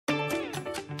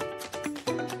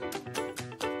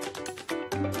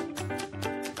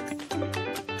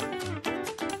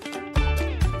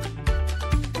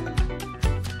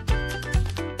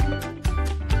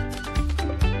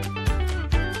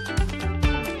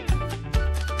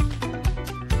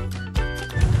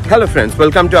Hello friends,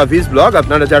 welcome to আভিস blog.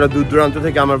 আপনারা যারা দূর দূরান্ত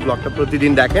থেকে আমার ব্লগটা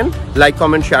প্রতিদিন দেখেন, লাইক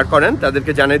কমেন্ট শেয়ার করেন,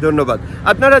 তাদেরকে জানাই ধন্যবাদ।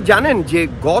 আপনারা জানেন যে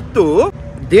গত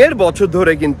 1.5 বছর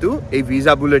ধরে কিন্তু এই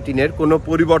ভিসা বুলেটিনের কোনো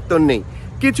পরিবর্তন নেই।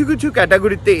 কিছু কিছু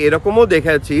ক্যাটাগরিতে এরকমও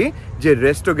দেখেছি যে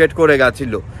রেস্ট্রোগেট করে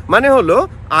গেছিল, মানে হলো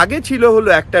আগে ছিল হলো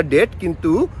একটা ডেট,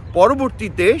 কিন্তু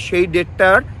পরবর্তীতে সেই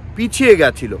ডেটটার পিছিয়ে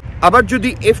গেছিল। আবার যদি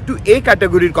F2A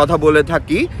ক্যাটাগরির কথা বলে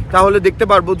থাকি তাহলে দেখতে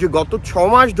পারবো যে গত 6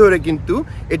 মাস ধরে কিন্তু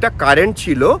এটা কারেন্ট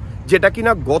ছিল, যেটা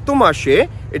কিনা গত মাসে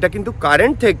এটা কিন্তু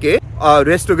কারেন্ট থেকে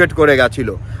রেস্ট্রোগেট করে গেছিল।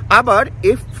 আবার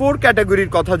F4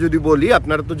 ক্যাটাগরির কথা যদি বলি,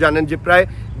 আপনারা তো জানেন যে প্রায়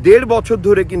 1.5 বছর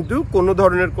ধরে কিন্তু কোনো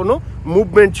ধরনের কোনো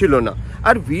মুভমেন্ট ছিল না।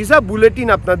 আর ভিসা বুলেটিন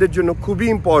আপনাদের জন্য খুবই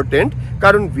ইম্পর্টেন্ট,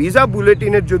 কারণ ভিসা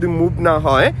বুলেটিনের যদি মুভ না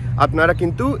হয় আপনারা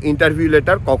কিন্তু ইন্টারভিউ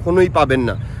লেটার কখনোই পাবেন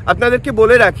না। আপনাদেরকে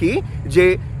বলে রাখি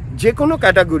যে কোনো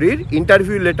ক্যাটাগরির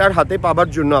ইন্টারভিউ লেটার হাতে পাবার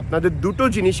জন্য আপনাদের দুটো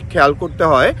জিনিস খেয়াল করতে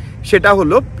হয়। সেটা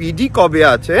হলো পিডি কবে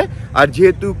আছে, আর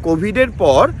যেহেতু কোভিডের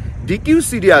পর ডিকিউ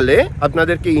সিরিয়ালে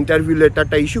আপনাদেরকে ইন্টারভিউ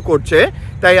লেটারটা ইস্যু করছে,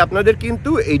 তাই আপনাদের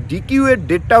কিন্তু এই ডিকিউ এর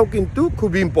ডেটটাও কিন্তু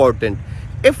খুব ইম্পর্টেন্ট।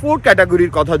 F4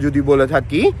 ক্যাটাগরির কথা যদি বলে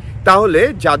থাকি তাহলে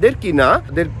যাদের কিনা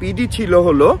তাদের পিডি ছিল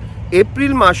হলো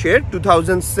এপ্রিল মাসের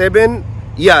 2007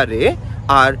 ইয়ারে,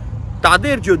 আর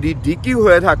তাদের যদি ডিকিউ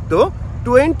হয়ে থাকতো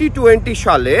 2020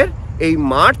 সালের এই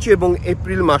মার্চ এবং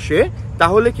এপ্রিল মাসে,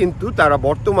 তাহলে কিন্তু তারা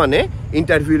বর্তমানে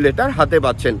ইন্টারভিউ লেটার হাতে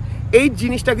পাচ্ছেন। এই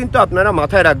জিনিসটা কিন্তু আপনারা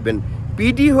মাথায় রাখবেন।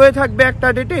 পিডি হয়ে থাকবে একটা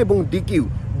ডেটে এবং ডিকিউ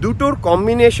দুটোর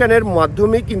কম্বিনেশনের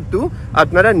মাধ্যমে কিন্তু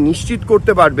আপনারা নিশ্চিত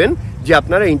করতে পারবেন যে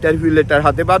আপনারা ইন্টারভিউ লেটার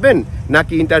হাতে পাবেন,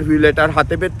 নাকি ইন্টারভিউ লেটার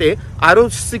হাতে পেতে আরও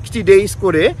 60 ডেজ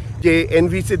করে যে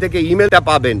এনভিসি থেকে ইমেলটা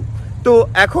পাবেন। তো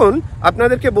এখন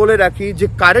আপনাদেরকে বলে রাখি যে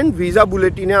কারেন্ট ভিসা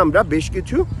বুলেটিনে আমরা বেশ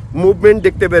কিছু মুভমেন্ট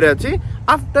দেখতে পেরেছি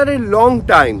আফটার এ লং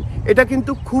টাইম। এটা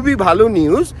কিন্তু খুবই ভালো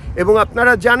নিউজ। এবং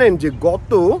আপনারা জানেন যে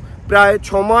গত প্রায়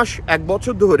 6 মাস 1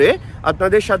 বছর ধরে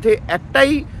আপনাদের সাথে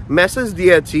একটাই মেসেজ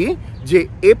দিয়েছি যে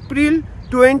এপ্রিল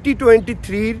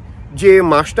 2023 যে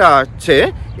মাসটা আসছে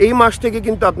এই মাস থেকে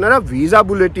কিন্তু আপনারা ভিসা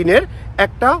বুলেটিনের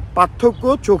একটা পার্থক্য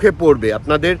চোখে পড়বে।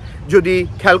 আপনাদের যদি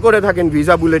খেয়াল করে থাকেন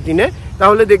ভিসা বুলেটিনে,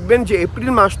 তাহলে দেখবেন যে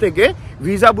এপ্রিল মাস থেকে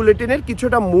ভিসা বুলেটিনের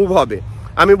কিছুটা মুভ হবে।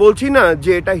 আমি বলছি না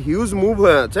যে এটা হিউজ মুভ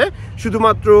হয়ে আছে,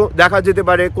 শুধুমাত্র দেখা যেতে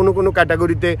পারে কোনো কোনো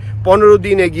ক্যাটাগরিতে 15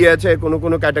 দিন এগিয়ে আছে, কোনো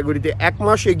কোনো ক্যাটাগরিতে 1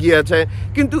 মাস এগিয়ে আছে,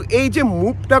 কিন্তু এই যে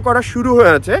মুভটা করা শুরু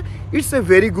হয়ে আছে, it's a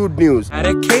very good news.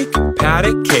 Pat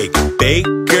a cake,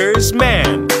 baker's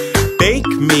man.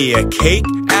 Bake me a cake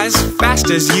as fast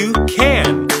as you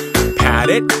can. Pat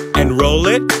it and roll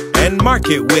it and mark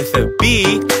it with a B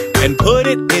and put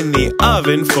it in the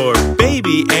oven for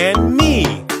baby and me.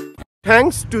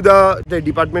 Thanks to the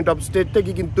department of state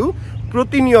থেকে কিন্তু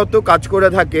প্রতিনিয়ত কাজ করে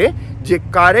থাকে যে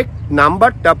correct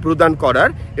নাম্বারটা প্রদান করার,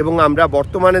 এবং আমরা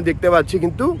বর্তমানে দেখতে পাচ্ছি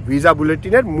কিন্তু ভিসা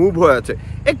বুলেটিনের মুভ হয়ে আছে,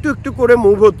 একটু একটু করে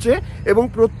মুভ হচ্ছে, এবং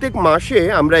প্রত্যেক মাসে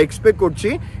আমরা এক্সপেক্ট করছি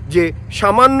যে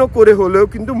সামান্য করে হলেও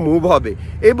কিন্তু মুভ হবে।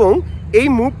 এবং এই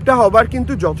মুভটা হবার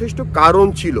কিন্তু যথেষ্ট কারণ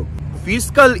ছিল।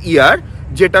 ফিসকাল ইয়ার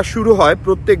যেটা শুরু হয়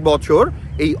প্রত্যেক বছর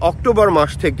এই অক্টোবর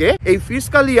মাস থেকে, এই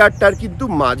ফিসকাল ইয়ারটার কিন্তু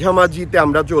মাঝামাঝিতে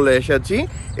আমরা চলে এসেছি,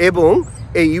 এবং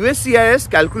এই USCIS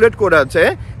ক্যালকুলেট করেছে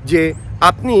যে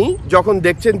আপনি যখন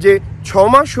দেখছেন যে 6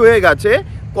 মাস হয়ে গেছে,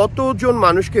 কতজন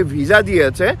মানুষকে ভিসা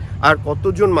দিয়েছে আর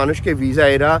কতজন মানুষকে ভিসা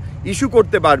এরা ইস্যু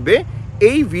করতে পারবে,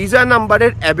 এই ভিসা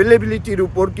নাম্বারের অ্যাভেলেবিলিটির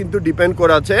উপর কিন্তু ডিপেন্ড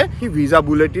করেছে ভিসা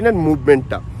বুলেটিনের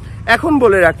মুভমেন্টটা। এখন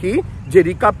বলে রাখি যে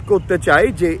রিকাপ করতে চাই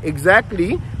যে এক্স্যাক্টলি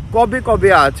কবে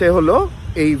কবে আছে হলো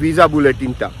এই ভিসা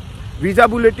বুলেটিনটা। ভিসা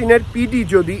বুলেটিনের পিডি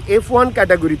যদি F1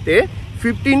 ক্যাটাগরিতে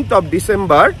 15th of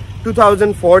December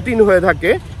 2014 হয়ে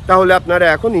থাকে, তাহলে আপনারা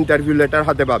এখন ইন্টারভিউ লেটার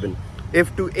হাতে পাবেন।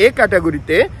 F2A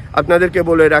ক্যাটাগরিতে আপনাদেরকে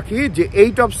বলে রাখি যে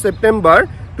 8th of September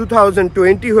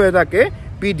 2020 হয়ে থাকে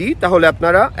পিডি, তাহলে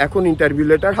আপনারা এখন ইন্টারভিউ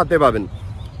লেটার হাতে পাবেন।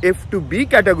 F2B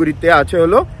ক্যাটাগরিতে আছে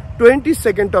হলো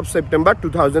 22nd of September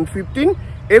 2015।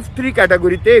 F3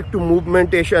 ক্যাটাগরিতে একটু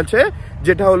মুভমেন্ট এসেছে,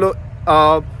 যেটা হলো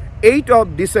 8th of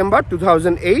December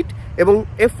 2008, এবং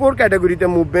F4 ক্যাটাগরিতে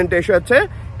মুভমেন্ট এসেছে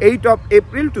 8th of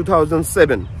April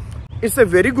 2007। It's a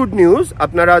very good news.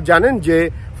 আপনারা জানেন যে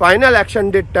ফাইনাল অ্যাকশন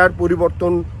ডেটটার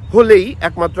পরিবর্তন হলেই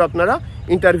একমাত্র আপনারা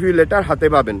ইন্টারভিউ লেটার হাতে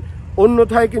পাবেন,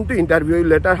 অন্যথায় কিন্তু ইন্টারভিউ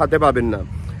লেটার হাতে পাবেন না।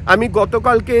 আমি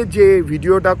গতকালকে যে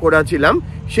ভিডিওটা করেছিলাম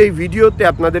সেই ভিডিওতে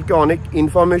আপনাদেরকে অনেক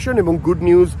ইনফরমেশন এবং গুড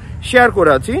নিউজ শেয়ার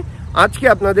করেছি। আজকে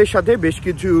আপনাদের সাথে বেশ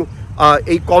কিছু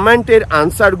এই কমেন্টের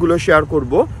আনসারগুলো শেয়ার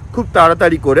করব খুব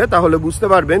তাড়াতাড়ি করে, তাহলে বুঝতে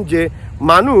পারবেন যে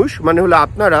মানুষ মানে হলো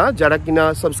আপনারা যারা কিনা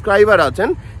সাবস্ক্রাইবার আছেন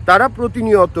তারা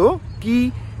প্রতিনিয়ত কি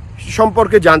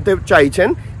সম্পর্কে জানতে চাইছেন,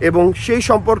 এবং সেই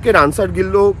সম্পর্কের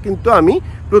আনসারগুলো কিন্তু আমি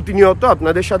প্রতিনিয়ত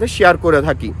আপনাদের সাথে শেয়ার করে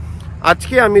থাকি।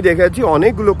 আজকে আমি দেখেছি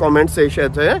অনেকগুলো কমেন্টস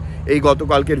এসেছে এই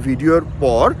গতকালকের ভিডিওর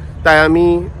পর, তাই আমি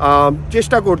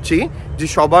চেষ্টা করছি যে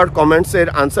সবার কমেন্টসের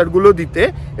আনসারগুলো দিতে,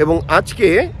 এবং আজকে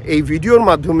এই ভিডিওর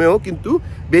মাধ্যমেও কিন্তু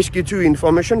বেশ কিছু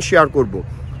ইনফরমেশন শেয়ার করব।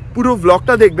 পুরো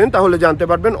ব্লগটা দেখবেন, তাহলে জানতে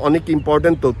পারবেন অনেক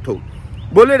ইম্পর্টেন্ট তথ্য।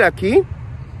 বলে রাখি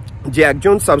যে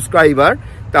একজন সাবস্ক্রাইবার,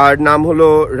 তার নাম হলো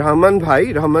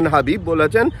রহমান হাবিব,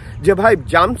 বলেছেন যে ভাই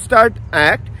jump start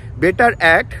act, better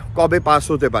act কবে পাস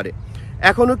হতে পারে।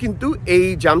 এখনও কিন্তু এই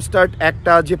জাম্প স্টার্ট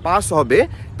অ্যাক্টটা যে পাস হবে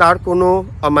তার কোনো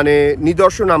মানে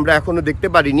নিদর্শন আমরা এখনও দেখতে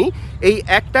পারিনি। এই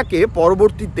অ্যাক্টটাকে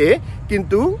পরবর্তীতে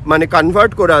কিন্তু মানে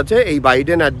কনভার্ট করা আছে এই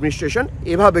বাইডেন অ্যাডমিনিস্ট্রেশন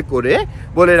এভাবে করে,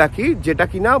 বলে রাখি, যেটা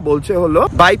কিনা বলছে হলো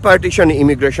বাইপার্টিশন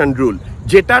ইমিগ্রেশন রুল,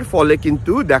 যেটার ফলে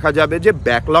কিন্তু দেখা যাবে যে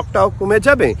ব্যাকলগটাও কমে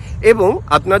যাবে, এবং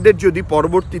আপনাদের যদি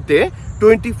পরবর্তীতে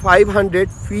 2500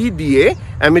 ফি দিয়ে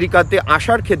আমেরিকাতে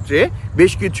আসার ক্ষেত্রে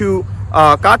বেশ কিছু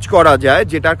কাজ করা যায়,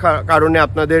 যেটার কারণে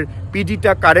আপনাদের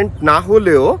পিডিটা কারেন্ট না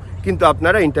হলেও কিন্তু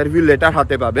আপনারা ইন্টারভিউ লেটার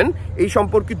হাতে পাবেন। এই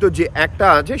সম্পর্কিত যে একটা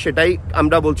আছে সেটাই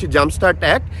আমরা বলছি জাম্প স্টার্ট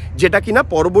অ্যাক্ট, যেটা কিনা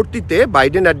পরবর্তীতে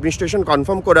বাইডেন অ্যাডমিনিস্ট্রেশন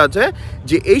কনফার্ম করে আছে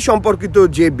যে এই সম্পর্কিত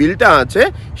যে বিলটা আছে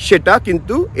সেটা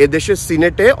কিন্তু এদেশের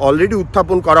সিনেটে অলরেডি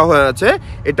উত্থাপন করা হয়ে আছে।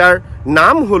 এটার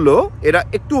নাম হলো, এরা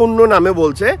একটু অন্য নামে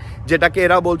বলছে, যেটাকে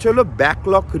এরা বলছে হলো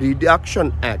ব্যাকলগ রিডাকশন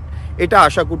অ্যাক্ট। এটা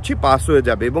আশা করছি পাস হয়ে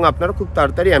যাবে এবং আপনারা খুব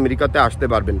তাড়াতাড়ি আমেরিকাতে আসতে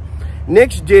পারবেন।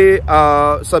 নেক্সট যে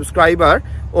সাবস্ক্রাইবার,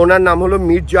 ওনার নাম হলো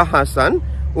মির্জা হাসান,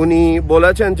 উনি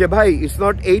বলেছেন যে ভাই it's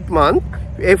not 8 month,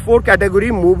 A4 category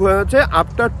move হয়েছে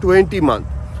আফটার 20 মান্থ।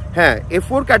 হ্যাঁ,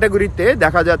 A4 ক্যাটাগরিতে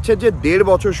দেখা যাচ্ছে যে 1.5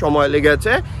 বছর সময়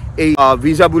লেগেছে এই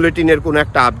ভিসা বুলেটিনের কোনো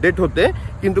একটা আপডেট হতে,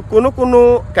 কিন্তু কোনো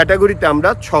ক্যাটাগরিতে আমরা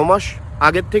 6 মাস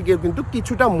আগের থেকে কিন্তু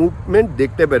কিছুটা মুভমেন্ট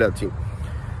দেখতে পেরেছি।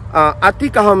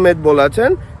 আতিক আহমেদ বলেছেন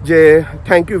যে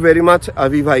thank you very much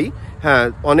Avi ভাই। হ্যাঁ,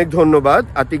 অনেক ধন্যবাদ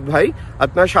আতিক ভাই,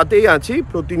 আপনার সাথেই আছি,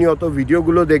 প্রতিনিয়ত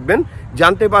ভিডিওগুলো দেখবেন,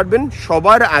 জানতে পারবেন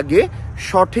সবার আগে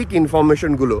সঠিক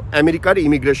ইনফরমেশনগুলো আমেরিকার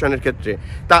ইমিগ্রেশনের ক্ষেত্রে।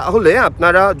 তাহলে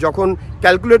আপনারা যখন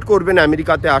ক্যালকুলেট করবেন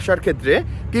আমেরিকাতে আসার ক্ষেত্রে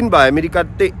কিংবা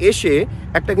আমেরিকাতে এসে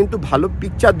একটা কিন্তু ভালো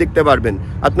পিকচার দেখতে পারবেন,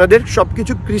 আপনাদের সব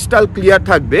কিছু ক্রিস্টাল ক্লিয়ার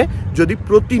থাকবে যদি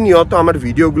প্রতিনিয়ত আমার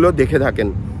ভিডিওগুলো দেখে থাকেন।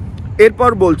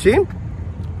 এরপর বলছি,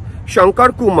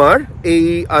 শঙ্কর কুমার এই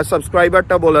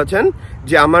সাবস্ক্রাইবারটা বলেছেন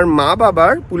যে আমার মা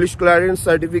বাবার পুলিশ ক্লিয়ারেন্স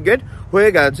সার্টিফিকেট হয়ে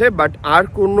গেছে, বাট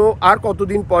আর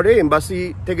কতদিন পরে এম্বাসি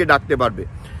থেকে ডাকতে পারবে।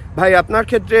 ভাই আপনার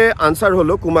ক্ষেত্রে আনসার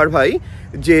হলো কুমার ভাই,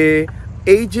 যে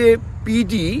এই যে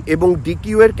পিডি এবং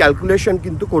ডিকিউ এর ক্যালকুলেশন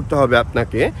কিন্তু করতে হবে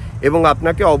আপনাকে, এবং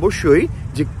আপনাকে অবশ্যই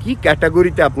যে কি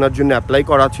ক্যাটাগরিতে আপনার জন্য অ্যাপ্লাই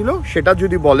করা ছিল সেটা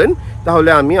যদি বলেন তাহলে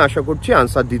আমি আশা করছি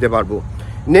আনসার দিতে পারবো।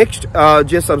 নেক্সট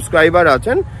যে সাবস্ক্রাইবার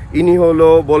আছেন ইনি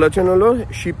বলেছেন হলো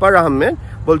শিপার আহমেদ,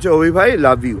 বলছে অভি ভাই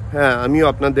লাভ ইউ। হ্যাঁ, আমিও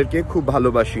আপনাদেরকে খুব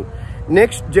ভালোবাসি।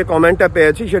 নেক্সট যে কমেন্টটা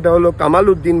পেয়েছি সেটা হলো কামাল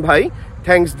উদ্দিন ভাই,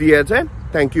 থ্যাঙ্কস দিয়েছে,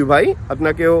 থ্যাংক ইউ ভাই,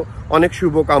 আপনাকেও অনেক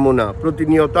শুভকামনা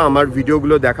প্রতিনিয়ত আমার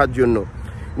ভিডিওগুলো দেখার জন্য।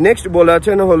 নেক্সট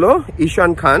বলেছেন হলো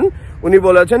ঈশান খান, উনি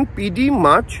বলেছেন পিডি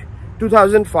মার্চ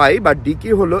 2005 আর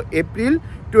ডিকি হলো এপ্রিল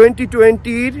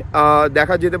 2020,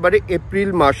 দেখা যেতে পারে এপ্রিল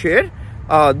মাসের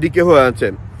দিকে হয়ে আছে।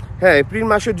 হ্যাঁ, এপ্রিল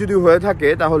মাসের যদি হয়ে থাকে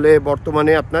তাহলে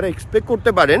বর্তমানে আপনারা এক্সপেক্ট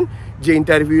করতে পারেন যে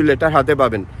ইন্টারভিউ লেটার হাতে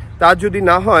পাবেন। তার যদি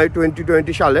না হয়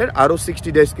 2020 সালের আরও 60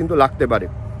 ডেজ কিন্তু লাগতে পারে।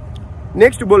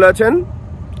 নেক্সট বলেছেন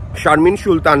শারমিন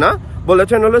সুলতানা,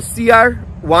 বলেছেন হলো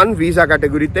CR1 ভিসা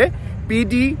ক্যাটাগরিতে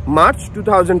পিডি মার্চ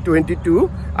 2022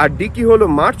 আর ডিকি হলো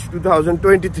মার্চ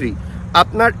 2023।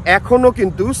 আপনার এখনও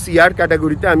কিন্তু CR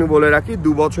ক্যাটাগরিতে আমি বলে রাখি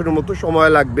 2 বছরের মতো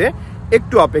সময় লাগবে,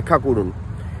 একটু অপেক্ষা করুন।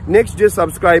 নেক্সট যে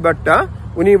সাবস্ক্রাইবারটা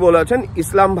উনি বলেছেন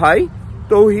ইসলাম ভাই,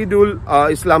 তৌহিদুল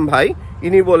ইসলাম ভাই,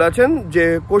 ইনি বলেছেন যে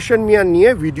কোশ্চেন মিয়ার নিয়ে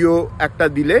ভিডিও একটা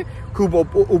দিলে খুব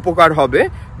উপকার হবে,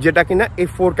 যেটা কিনা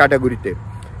A4 ক্যাটাগরিতে।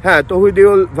 হ্যাঁ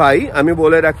তৌহিদুল ভাই, আমি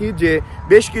বলে রাখি যে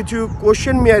বেশ কিছু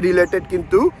কোশ্চেন মিয়ার রিলেটেড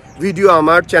কিন্তু ভিডিও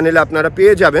আমার চ্যানেলে আপনারা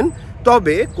পেয়ে যাবেন,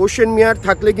 তবে কোশ্চেন মিয়ার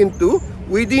থাকলে কিন্তু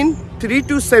উইদিন 3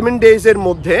 to 7 ডেজের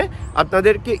মধ্যে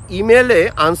আপনাদেরকে ইমেলে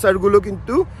আনসারগুলো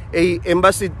কিন্তু এই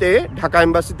এম্বাসিতে, ঢাকা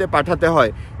এম্বাসিতে পাঠাতে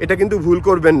হয়। এটা কিন্তু ভুল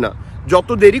করবেন না, যত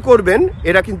দেরি করবেন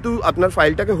এরা কিন্তু আপনার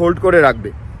ফাইলটাকে হোল্ড করে রাখবে,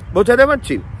 বোঝাতে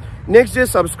পারছি। নেক্সট যে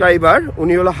সাবস্ক্রাইবার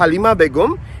উনি হলো হালিমা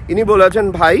বেগম, ইনি বলেছেন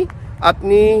ভাই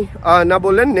আপনি না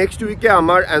বললেন নেক্সট উইকে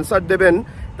আমার অ্যান্সার দেবেন,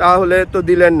 তাহলে তো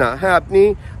দিলেন না। হ্যাঁ,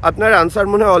 আপনার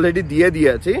অ্যান্সার মনে হয় অলরেডি দিয়ে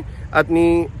দিয়েছি, আপনি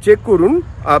চেক করুন,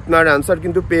 আপনার অ্যান্সার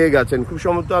কিন্তু পেয়ে গেছেন। খুব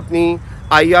সম্ভবত আপনি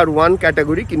IR1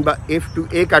 ক্যাটাগরি কিংবা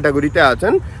F2A ক্যাটাগরিতে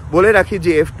আছেন। বলে রাখি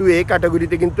যে F2A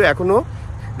ক্যাটাগরিতে কিন্তু এখনও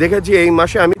দেখেছি এই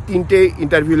মাসে আমি 3টে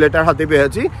ইন্টারভিউ লেটার হাতে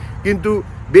পেয়েছি, কিন্তু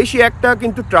বেশি একটা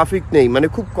কিন্তু ট্রাফিক নেই, মানে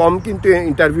খুব কম কিন্তু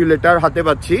ইন্টারভিউ লেটার হাতে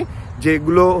পাচ্ছি,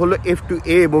 যেগুলো হলো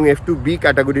F2A এবং F2B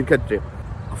ক্যাটাগরির ক্ষেত্রে।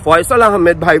 ফয়সাল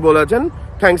আহমেদ ভাই বলেছেন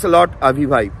থ্যাঙ্কস আ লট আভি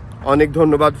ভাই, অনেক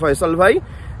ধন্যবাদ ফয়সাল ভাই।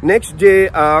 নেক্সট যে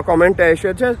কমেন্টটা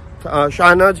এসেছে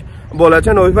শাহনাজ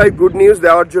বলেছেন ওই ভাই গুড নিউজ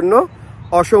দেওয়ার জন্য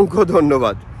অসংখ্য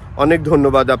ধন্যবাদ, অনেক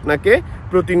ধন্যবাদ আপনাকে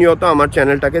প্রতিনিয়ত আমার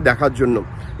চ্যানেলটাকে দেখার জন্য।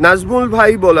 নাজমুল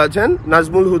ভাই বলেছেন,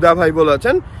 নাজমুল হুদা ভাই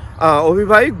বলেছেন অভি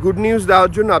ভাই গুড নিউজ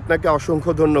দেওয়ার জন্য আপনাকে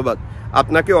অসংখ্য ধন্যবাদ,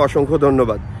 আপনাকে অসংখ্য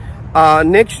ধন্যবাদ।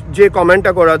 নেক্সট যে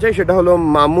কমেন্টটা করা আছে সেটা হলো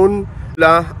মামুন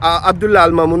আব্দুল্লাহ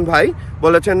আল মামুন ভাই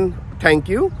বলেছেন থ্যাংক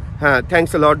ইউ, হ্যাঁ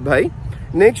থ্যাংকস আ লট ভাই।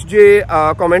 নেক্সট যে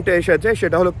কমেন্টটা এসেছে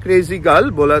সেটা হলো ক্রেজি গার্ল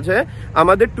বলেছে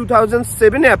আমাদের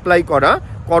 2007-এ অ্যাপ্লাই করা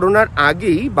করোনার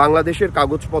আগেই বাংলাদেশের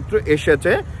কাগজপত্র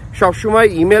এসেছে, সবসময়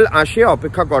ইমেল আসে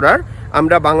অপেক্ষা করার,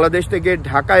 আমরা বাংলাদেশ থেকে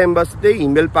ঢাকা এম্বাসিতে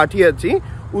ইমেল পাঠিয়েছি,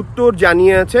 উত্তর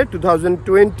জানিয়েছে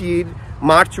 2020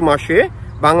 মার্চ মাসে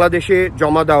বাংলাদেশে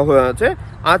জমা দেওয়া হয়েছে।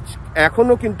 আজ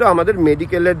এখনও কিন্তু আমাদের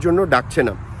মেডিকেলের জন্য ডাকছে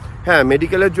না, হ্যাঁ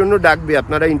মেডিকেলের জন্য ডাকবে,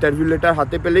 আপনারা ইন্টারভিউ লেটার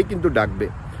হাতে পেলেই কিন্তু ডাকবে।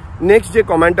 নেক্সট যে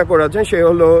কমেন্টটা করেছেন সে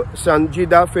হলো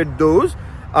সঞ্জিদা ফেরদৌস,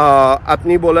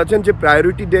 আপনি বলেছেন যে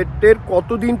প্রায়োরিটি ডেটের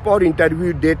কতদিন পর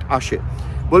ইন্টারভিউ ডেট আসে।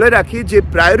 বলে রাখি যে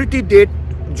প্রায়োরিটি ডেট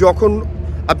যখন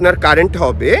আপনার কারেন্ট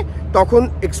হবে তখন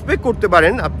এক্সপেক্ট করতে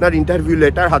পারেন আপনার ইন্টারভিউ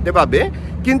লেটার হাতে পাবে,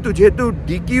 কিন্তু যেহেতু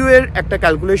ডিকিউ এর একটা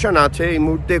ক্যালকুলেশন আছে এই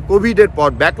মুহূর্তে কোভিডের পর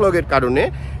ব্যাকলগের কারণে,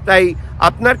 তাই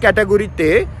আপনার ক্যাটাগরিতে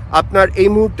আপনার এই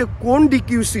মুহূর্তে কোন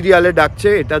ডিকিউ সিরিয়ালে ডাকছে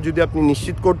এটা যদি আপনি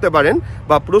নিশ্চিত করতে পারেন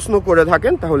বা প্রশ্ন করে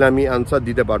থাকেন তাহলে আমি আনসার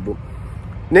দিতে পারবো।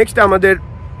 নেক্সট আমাদের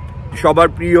সবার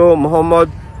প্রিয় মোহাম্মদ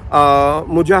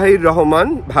মুজাহির রহমান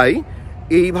ভাই,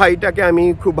 এই ভাইটাকে আমি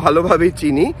খুব ভালোভাবেই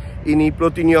চিনি, ইনি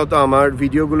প্রতিনিয়ত আমার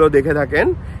ভিডিওগুলো দেখে থাকেন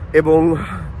এবং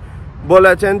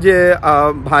বলেছেন যে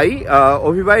ভাই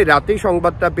অভি ভাই রাতেই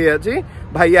সংবাদটা পেয়েছি,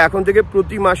 ভাইয়া এখন থেকে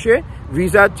প্রতি মাসে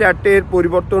ভিসা চ্যাটের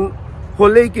পরিবর্তন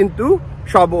হলেই কিন্তু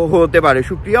সব হতে পারে,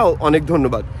 শুক্রিয়া, অনেক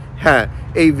ধন্যবাদ। হ্যাঁ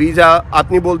এই ভিসা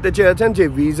আপনি বলতে চেয়েছেন যে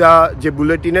ভিসা যে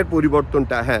বুলেটিনের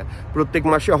পরিবর্তনটা হ্যাঁ প্রত্যেক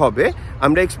মাসে হবে,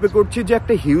 আমরা এক্সপেক্ট করছি যে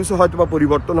একটা হিউজ হয়তো বা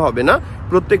পরিবর্তন হবে না,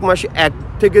 প্রত্যেক মাসে 1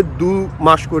 থেকে 2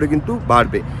 মাস করে কিন্তু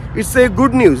বাড়বে। It's a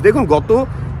good news. দেখুন গত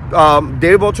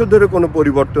 1.5 বছর ধরে কোনো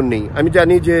পরিবর্তন নেই। আমি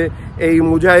জানি যে এই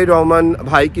মুজাহির রহমান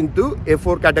ভাই কিন্তু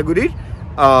A4 ক্যাটাগরির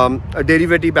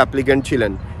ডেরিভেটিভ অ্যাপ্লিকেন্ট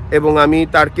ছিলেন এবং আমি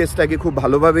তার কেসটাকে খুব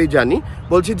ভালোভাবেই জানি,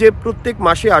 বলছি যে প্রত্যেক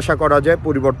মাসে আশা করা যায়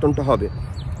পরিবর্তনটা হবে।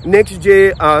 নেক্সট যে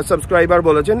সাবস্ক্রাইবার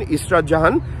বলেছেন ইসরাত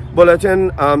জাহান বলেছেন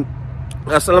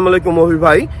আসসালামু আলাইকুম অভি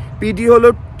ভাই, পিডি হলো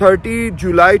 30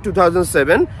 জুলাই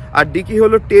 2007 আর ডিকি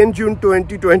হলো 10 জুন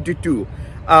 2022,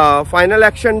 ফাইনাল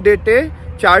অ্যাকশন ডেটে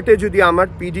চার্টে যদি আমার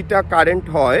পিডিটা কারেন্ট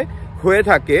হয়ে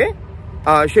থাকে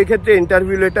সেক্ষেত্রে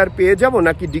ইন্টারভিউ লেটার পেয়ে যাব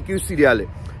নাকি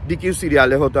ডিকিউ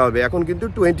সিরিয়ালে হতে হবে। এখন কিন্তু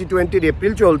 2020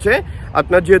 এপ্রিল চলছে,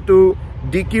 আপনার যেহেতু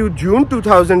ডিকিউ জুন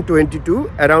 2022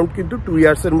 অ্যারাউন্ড কিন্তু 2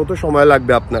 ইয়ার্সের মতো সময়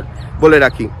লাগবে আপনার, বলে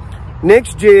রাখি।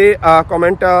 নেক্সট যে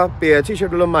কমেন্টটা পেয়েছি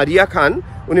সেটা হলো মারিয়া খান,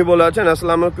 উনি বলে আছেন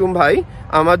আসসালামু আলাইকুম ভাই,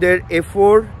 আমাদের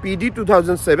A4 PD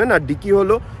 2007 আর ডিকি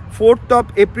হলো 4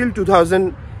 এপ্রিল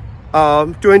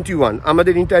 2021,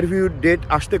 আমাদের ইন্টারভিউ ডেট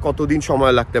আসতে কতদিন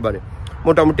সময় লাগতে পারে?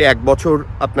 মোটামুটি 1 বছর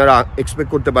আপনারা এক্সপেক্ট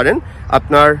করতে পারেন।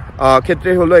 আপনার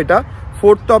ক্ষেত্রে হলো এটা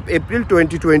 4 এপ্রিল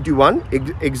 2021,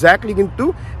 এক্স্যাক্টলি কিন্তু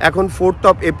এখন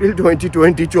 4 এপ্রিল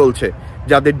 2020 চলছে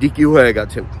যাদের ডিকিউ হয়ে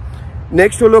গেছে।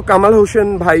 নেক্সট হলো কামাল হোসেন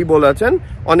ভাই বলেছেন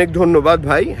অনেক ধন্যবাদ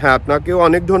ভাই, হ্যাঁ আপনাকেও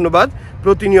অনেক ধন্যবাদ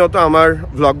প্রতিনিয়ত আমার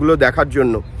ব্লগগুলো দেখার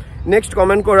জন্য। নেক্সট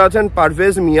কমেন্ট করে আছেন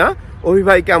পারভেজ মিয়া, অভি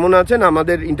ভাই কেমন আছেন,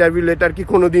 আমাদের ইন্টারভিউ লেটার কি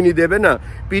কোনো দিনই দেবে না?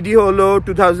 পিডি হলো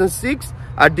 2006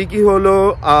 আর ডিকি হলো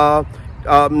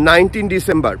 19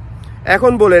 ডিসেম্বর।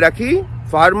 এখন বলে রাখি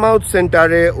ফার্মাউথ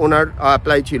সেন্টারে ওনার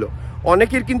অ্যাপ্লাই ছিল,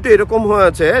 অনেকের কিন্তু এরকম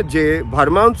হয়েছে যে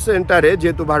ভার্মাউথ সেন্টারে,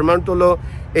 যেহেতু ভার্মাউথ হলো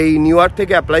এই নিউ ইয়র্ক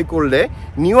থেকে অ্যাপ্লাই করলে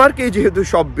নিউ ইয়র্কেই যেহেতু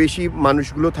সব বেশি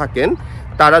মানুষগুলো থাকেন,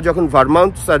 তারা যখন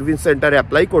ভার্মাউথ সার্ভিস সেন্টারে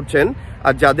অ্যাপ্লাই করছেন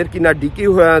আর যাদের কিনা ডিকিউ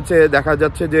হয়ে আছে দেখা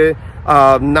যাচ্ছে যে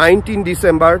 19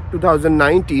 ডিসেম্বর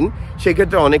 2019,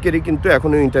 সেক্ষেত্রে অনেকেরই কিন্তু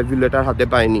এখনও ইন্টারভিউ লেটার হাতে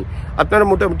পায়নি। আপনারা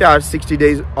মোটামুটি আর 60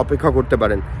 ডেজ অপেক্ষা করতে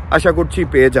পারেন, আশা করছি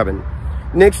পেয়ে যাবেন।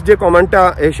 নেক্সট যে কমেন্টটা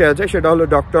এসে আছে সেটা হলো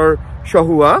ডক্টর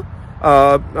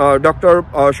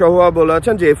সহুয়া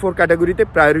বলেছেন যে A4 ক্যাটাগরিতে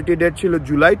প্রায়োরিটি ডেট ছিল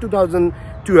জুলাই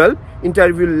 2012,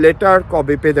 ইন্টারভিউ লেটার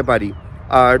কবে পেতে পারি?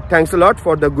 আর thanks a lot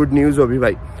for the good news অভি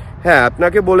ভাই। হ্যাঁ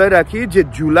আপনাকে বলে রাখি যে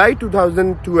জুলাই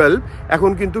 2012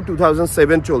 এখন কিন্তু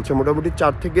 2007 চলছে, মোটামুটি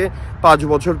 4 থেকে 5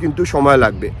 বছর কিন্তু সময়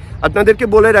লাগবে। আপনাদেরকে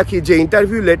বলে রাখি যে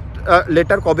ইন্টারভিউ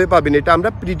লেটার কবে পাবেন এটা আমরা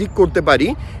প্রিডিক্ট করতে পারি,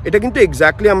 এটা কিন্তু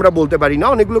এক্স্যাক্টলি আমরা বলতে পারি না,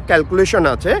 অনেকগুলো ক্যালকুলেশন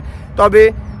আছে। তবে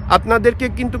আপনাদেরকে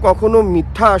কিন্তু কখনো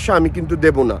মিথ্যা আশা আমি কিন্তু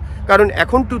দেব না, কারণ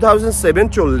এখন 2007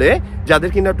 চললে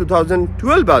যাদের কিনা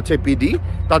 2012 আছে পিডি,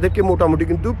 তাদেরকে মোটামুটি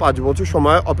কিন্তু 5 বছর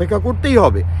সময় অপেক্ষা করতেই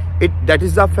হবে। That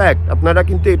is the fact. আপনারা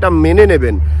কিন্তু এটা মেনে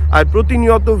নেবেন। আর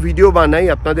প্রতিনিয়ত ভিডিও বানাই,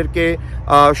 আপনাদেরকে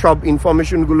সব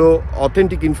ইনফরমেশনগুলো,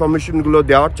 অথেন্টিক ইনফরমেশনগুলো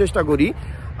দেওয়ার চেষ্টা করি।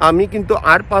 আমি কিন্তু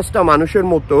আর 5টা মানুষের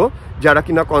মতো যারা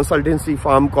কিনা কনসালটেন্সি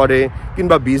ফার্ম করে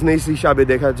কিংবা বিজনেস হিসাবে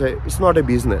দেখা যায়, ইটস নট এ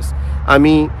বিজনেস।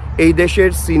 আমি এই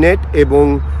দেশের সিনেট এবং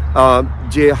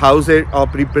যে হাউসের অফ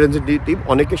রিপ্রেজেন্টেটিভ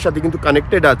অনেকের সাথে কিন্তু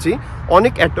কানেক্টেড আছি,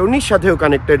 অনেক অ্যাটর্নির সাথেও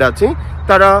কানেক্টেড আছি।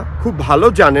 তারা খুব ভালো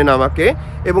জানেন আমাকে,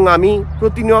 এবং আমি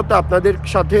প্রতিনিয়ত আপনাদের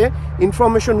সাথে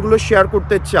ইনফরমেশনগুলো শেয়ার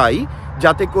করতে চাই,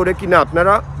 যাতে করে কিনা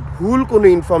আপনারা ভুল কোনো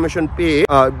ইনফরমেশন পেয়ে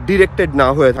ডিরেক্টেড না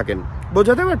হয়ে থাকেন।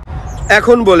 বোঝাতে পারছি?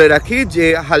 এখন বলে রাখি যে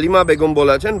হালিমা বেগম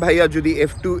বলেছেন, ভাইয়া যদি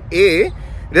F2A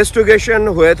রেস্ট্রিগেশন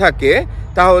হয়ে থাকে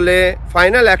তাহলে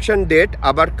ফাইনাল অ্যাকশন ডেট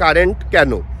আবার কারেন্ট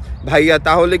কেন? ভাইয়া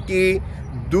তাহলে কি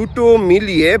দুটো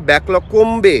মিলিয়ে ব্যাকলগ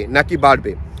কমবে নাকি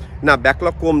বাড়বে? না,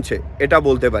 ব্যাকলগ কমছে এটা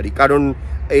বলতে পারি, কারণ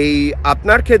এই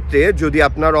আপনার ক্ষেত্রে যদি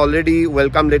আপনার অলরেডি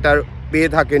ওয়েলকাম লেটার পেয়ে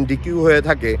থাকেন, ডিকিউ হয়ে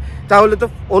থাকে, তাহলে তো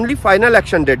অনলি ফাইনাল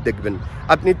অ্যাকশন ডেট দেখবেন।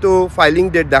 আপনি তো ফাইলিং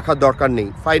ডেট দেখার দরকার নেই।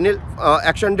 ফাইনাল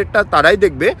অ্যাকশন ডেটটা তারাই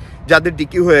দেখবে যাদের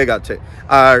ডিকিউ হয়ে গেছে,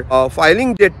 আর ফাইলিং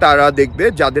ডেট তারা দেখবে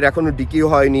যাদের এখনও ডিকিউ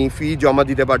হয়নি, ফি জমা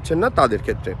দিতে পারছেন না, তাদের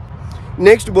ক্ষেত্রে।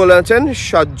 নেক্সট বলেছেন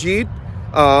সাজ্জিদ,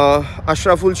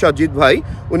 আশরাফুল সাজ্জিদ ভাই,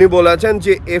 উনি বলেছেন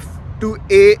যে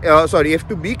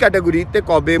F2B ক্যাটাগরিতে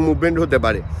কবে মুভমেন্ট হতে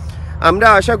পারে? আমরা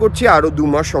আশা করছি আরও 2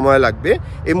 মাস সময় লাগবে।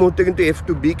 এই মুহূর্তে কিন্তু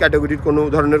F2B ক্যাটাগরির কোনো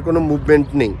ধরনের কোনো মুভমেন্ট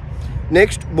নেই।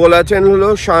 নেক্সট বলেছেন হলো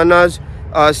শাহনাজ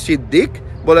সিদ্দিক,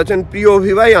 বলেছেন প্রিয়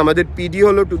অভিভাই, আমাদের পিডি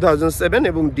হলো 2007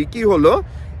 এবং ডিকি হলো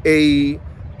এই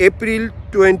এপ্রিল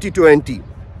 2020।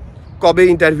 কবে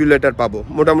ইন্টারভিউ লেটার পাবো?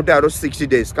 মোটামুটি আরও 60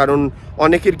 ডেজ, কারণ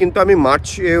অনেকের কিন্তু আমি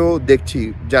মার্চেও দেখছি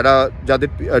যাদের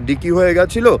ডিকি হয়ে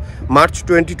গেছিলো মার্চ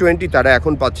 2020, তারা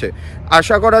এখন পাচ্ছে।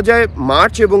 আশা করা যায়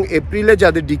মার্চ এবং এপ্রিলে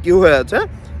যাদের ডিকি হয়ে আছে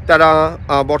তারা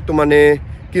বর্তমানে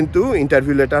কিন্তু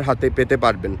ইন্টারভিউ লেটার হাতে পেতে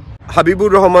পারবেন।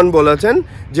 হাবিবুর রহমান বলেছেন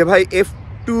যে ভাই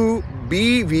F2B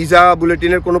ভিসা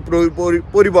বুলেটিনের কোনো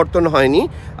পরিবর্তন হয়নি,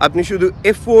 আপনি শুধু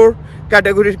F4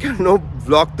 ক্যাটাগরির কেন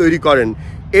ব্লগ তৈরি করেন?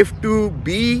 F2B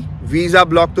ভিসা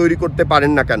ব্লগ তৈরি করতে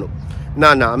পারেন না কেন? না,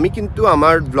 আমি কিন্তু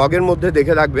আমার ব্লগের মধ্যে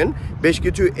দেখে রাখবেন বেশ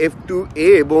কিছু F2A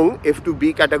এবং F2B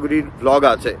ক্যাটাগরির ব্লগ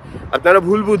আছে। আপনারা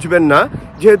ভুল বুঝবেন না,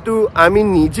 যেহেতু আমি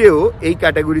নিজেও এই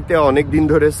ক্যাটাগরিতে অনেক দিন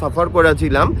ধরে সাফার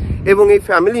করেছিলাম এবং এই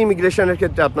ফ্যামিলি ইমিগ্রেশনের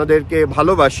ক্ষেত্রে আপনাদেরকে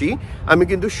ভালোবাসি। আমি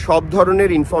কিন্তু সব ধরনের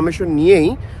ইনফরমেশন নিয়েই,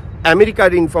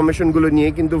 আমেরিকার ইনফরমেশনগুলো নিয়ে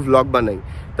কিন্তু ভ্লগ বানাই।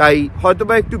 তাই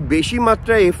হয়তোবা একটু বেশি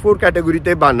মাত্রায় F4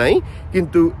 ক্যাটাগরিতে বানাই,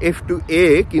 কিন্তু F2A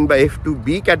কিংবা F2B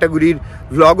ক্যাটাগরির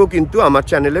ভ্লগও কিন্তু আমার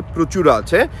চ্যানেলে প্রচুর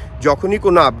আছে। যখনই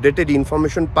কোনো আপডেটেড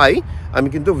ইনফরমেশন পাই আমি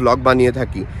কিন্তু ভ্লগ বানিয়ে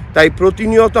থাকি। তাই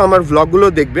প্রতিনিয়ত আমার ভ্লগগুলো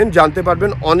দেখবেন, জানতে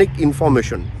পারবেন অনেক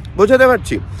ইনফরমেশন। বোঝাতে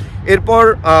পারছি? এরপর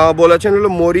বলেছেন হলো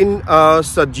মরিন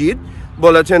সাজ্জিদ,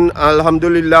 বলেছেন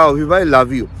আলহামদুলিল্লাহ অভিভাই, লাভ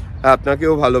ইউ,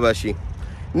 আপনাকেও ভালোবাসি।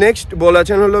 নেক্সট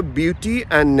বলেছেন হলো বিউটি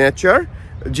অ্যান্ড নেচার,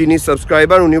 যিনি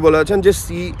সাবস্ক্রাইবার, উনি বলেছেন যে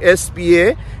CSPA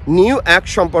নিউ অ্যাক্ট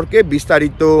সম্পর্কে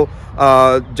বিস্তারিত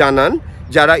জানান।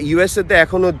 যারা ইউএসএতে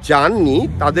এখনও যাননি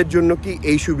তাদের জন্য কি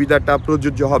এই সুবিধাটা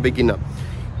প্রযোজ্য হবে কিনা?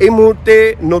 এই মুহূর্তে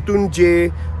নতুন যে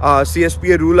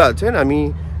CSPA রুল আছেন, আমি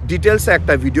ডিটেলসে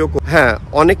একটা ভিডিও, হ্যাঁ,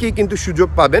 অনেকেই কিন্তু সুযোগ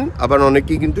পাবেন, আবার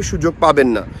অনেকেই কিন্তু সুযোগ পাবেন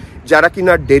না। যারা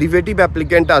কিনা ডেরিভেটিভ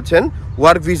অ্যাপ্লিক্যান্ট আছেন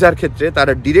ওয়ার্ক ভিসার ক্ষেত্রে,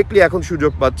 তারা ডিরেক্টলি এখন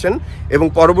সুযোগ পাচ্ছেন, এবং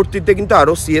পরবর্তীতে কিন্তু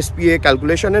আরও CSPA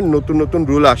ক্যালকুলেশনের নতুন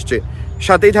রুল আসছে।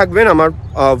 সাথেই থাকবেন, আমার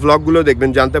ভ্লগগুলো দেখবেন,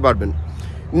 জানতে পারবেন।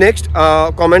 নেক্সট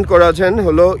কমেন্ট করেছেন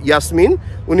হলো ইয়াসমিন,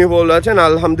 উনি বলেছেন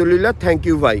আলহামদুলিল্লাহ, থ্যাংক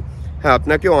ইউ ভাই। হ্যাঁ,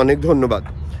 আপনাকে অনেক ধন্যবাদ।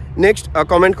 নেক্সট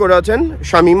কমেন্ট করেছেন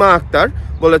শামিমা আক্তার,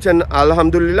 বলেছেন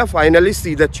আলহামদুলিল্লাহ, finally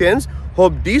C the change,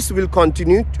 hope this will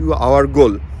continue to our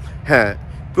গোল। হ্যাঁ,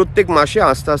 প্রত্যেক মাসে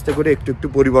আস্তে আস্তে করে একটু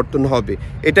পরিবর্তন হবে,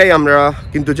 এটাই আমরা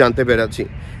কিন্তু জানতে পেরেছি।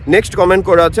 নেক্সট কমেন্ট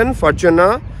করেছেন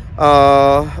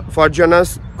ফারজানাস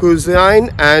কুজাইন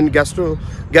অ্যান্ড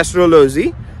গ্যাস্ট্রোলজি,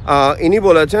 ইনি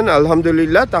বলেছেন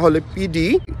আলহামদুলিল্লাহ, তাহলে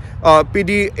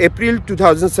পিডি এপ্রিল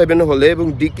 2007 হলে এবং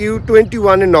ডিকিউ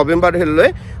 21 নভেম্বর হলে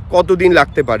কতদিন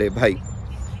লাগতে পারে ভাই?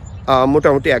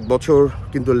 মোটামুটি 1 বছর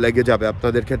কিন্তু লেগে যাবে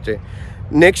আপনাদের ক্ষেত্রে।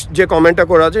 নেক্সট যে কমেন্টটা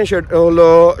করা আছেন সেটা হলো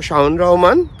শাওন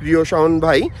রহমান, প্রিয় শাওন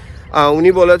ভাই, উনি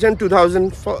বলেছেন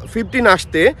 2015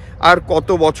 আসতে আর কত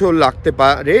বছর লাগতে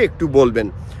পারে একটু বলবেন?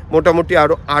 মোটামুটি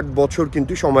আরও 8 বছর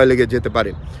কিন্তু সময় লেগে যেতে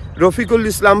পারে। রফিকুল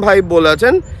ইসলাম ভাই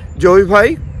বলেছেন জয় ভাই,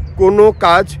 কোনো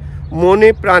কাজ মনে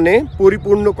প্রাণে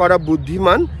পরিপূর্ণ করা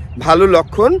বুদ্ধিমান, ভালো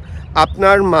লক্ষণ,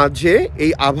 আপনার মাঝে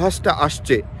এই আভাসটা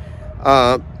আসছে।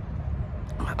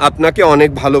 আপনাকে অনেক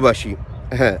ভালোবাসি।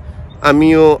 হ্যাঁ,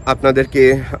 আমিও আপনাদেরকে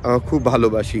খুব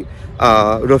ভালোবাসি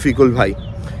রফিকুল ভাই।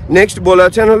 নেক্সট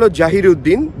বলেছেন হলো জাহির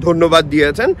উদ্দিন, ধন্যবাদ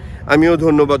দিয়েছেন, আমিও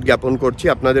ধন্যবাদ জ্ঞাপন করছি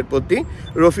আপনাদের প্রতি।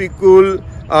 রফিকুল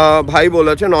ভাই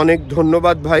বলেছেন অনেক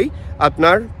ধন্যবাদ ভাই,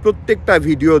 আপনার প্রত্যেকটা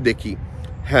ভিডিও দেখি।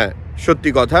 হ্যাঁ,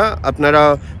 সত্যি কথা, আপনারা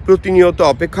প্রতিনিয়ত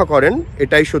অপেক্ষা করেন,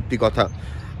 এটাই সত্যি কথা।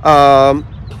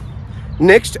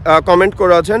 নেক্সট কমেন্ট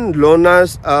করেছেন লোনাস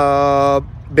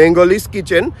বেঙ্গলিস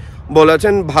কিচেন,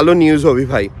 বলেছেন ভালো নিউজ হবি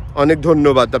ভাই, অনেক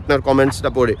ধন্যবাদ আপনার কমেন্টসটা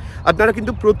পড়ে। আপনারা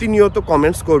কিন্তু প্রতিনিয়ত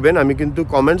কমেন্টস করবেন, আমি কিন্তু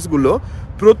কমেন্টসগুলো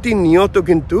প্রতিনিয়ত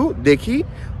কিন্তু দেখি,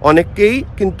 অনেককেই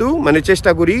কিন্তু মানে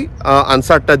চেষ্টা করি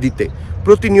আনসারটা দিতে।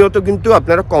 প্রতিনিয়ত কিন্তু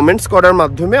আপনারা কমেন্টস করার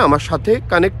মাধ্যমে আমার সাথে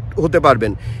কানেক্ট হতে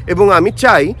পারবেন, এবং আমি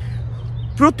চাই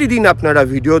প্রতিদিন আপনারা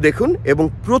ভিডিও দেখুন এবং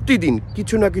প্রতিদিন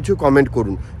কিছু না কিছু কমেন্ট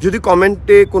করুন। যদি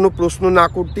কমেন্টে কোনো প্রশ্ন না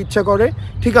করতে ইচ্ছা করে,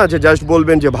 ঠিক আছে, জাস্ট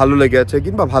বলবেন যে ভালো লেগেছে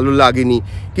কিংবা ভালো লাগেনি,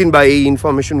 কিংবা এই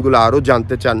ইনফরমেশনগুলো আরও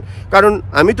জানতে চান। কারণ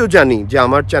আমি তো জানি যে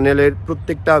আমার চ্যানেলের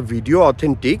প্রত্যেকটা ভিডিও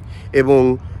অথেন্টিক, এবং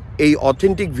এই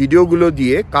অথেন্টিক ভিডিওগুলো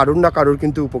দিয়ে কারোর না কারোর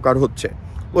কিন্তু উপকার হচ্ছে,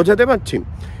 বোঝাতে পারছি।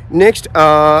 নেক্সট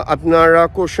আপনারা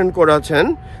কোশ্চেন করেছেন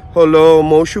হলো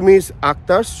মৌসুমি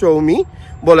আক্তার সৌমি,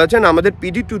 বলেছেন আমাদের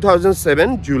পিডি 2007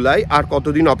 জুলাই আর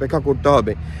কতদিন অপেক্ষা করতে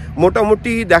হবে?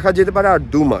 মোটামুটি দেখা যেতে পারে আর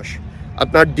 2 মাস।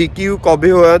 আপনার ডিকিউ কবে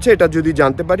হয়েছে এটা যদি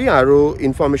জানতে পারি আরও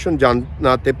ইনফরমেশন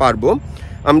জানাতে পারবো।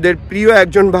 আমাদের প্রিয়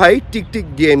একজন ভাই টিকটিক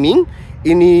গেমিং,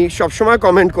 ইনি সবসময়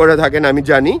কমেন্ট করে থাকেন, আমি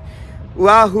জানি।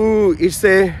 ওয়াহু, it's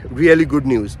a really good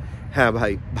news. হ্যাঁ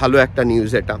ভাই, ভালো একটা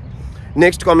নিউজ এটা।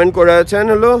 নেক্সট কমেন্ট করেছেন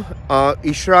হলো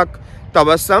ইশরাক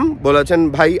তাবাসাম, বলেছেন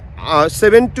ভাই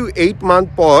 7 to 8 মান্থ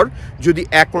পর যদি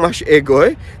 1 মাস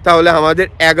এগোয় তাহলে আমাদের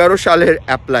 11 সালের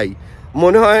অ্যাপ্লাই,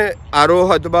 মনে হয় আরও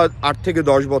হয়তোবা 8 থেকে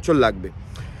 10 বছর লাগবে।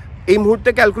 এই মুহূর্তে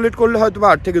ক্যালকুলেট করলে হয়তোবা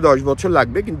 8 থেকে 10 বছর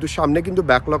লাগবে, কিন্তু সামনে কিন্তু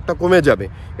ব্যাকলগটা কমে যাবে,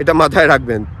 এটা মাথায়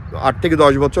রাখবেন। 8 থেকে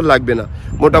 10 বছর লাগবে না,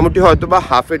 মোটামুটি হয়তোবা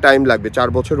হাফে টাইম লাগবে, 4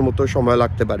 বছরের মতো সময়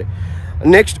লাগতে পারে।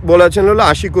 নেক্সট বলেছেন হলো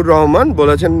আশিকুর রহমান,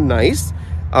 বলেছেন নাইস,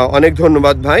 অনেক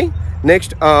ধন্যবাদ ভাই।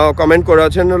 নেক্সট কমেন্ট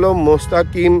করেছেন হলো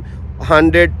মোস্তাকিম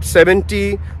 170,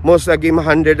 মোস্তাকিম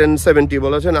 170,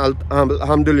 বলেছেন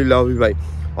আলহামদুলিল্লাহ ভাই,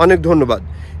 অনেক ধন্যবাদ।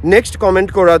 নেক্সট কমেন্ট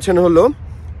করেছেন হলো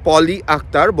পলি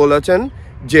আক্তার, বলেছেন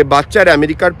যে বাচ্চার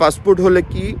আমেরিকার পাসপোর্ট হলে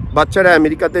কি বাচ্চারা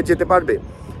আমেরিকাতে যেতে পারবে?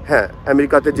 হ্যাঁ,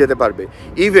 আমেরিকাতে যেতে পারবে।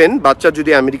 ইভেন বাচ্চা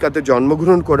যদি আমেরিকাতে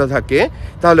জন্মগ্রহণ করে থাকে,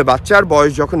 তাহলে বাচ্চার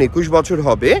বয়স যখন 21 বছর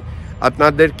হবে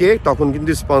আপনাদেরকে তখন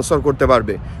কিন্তু স্পন্সর করতে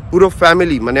পারবে পুরো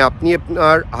ফ্যামিলি, মানে আপনি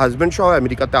আপনার হাজব্যান্ড সহ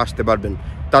আমেরিকাতে আসতে পারবেন,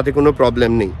 তাতে কোনো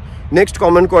প্রবলেম নেই। নেক্সট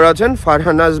কমেন্ট করেছেন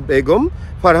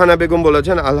ফারহানা বেগম,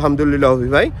 বলেছেন আলহামদুলিল্লাহ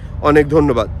ভাই, অনেক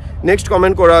ধন্যবাদ। নেক্সট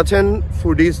কমেন্ট করেছেন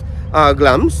ফুডিস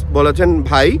গ্লামস, বলেছেন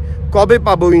ভাই কবে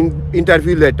পাবো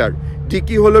ইন্টারভিউ লেটার?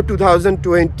 ডিকি হলো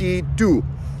 2022,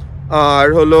 আর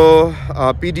হলো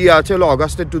পিডি আছে হলো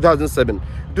অগাস্টের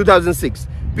 2006।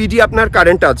 পিডি আপনার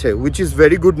কারেন্ট আছে, which is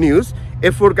very good news.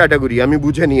 F4 category আমি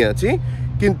বুঝে নিয়েছি,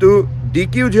 কিন্তু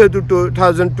ডিকিউ যেহেতু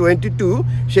 2022,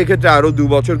 সেক্ষেত্রে আরও 2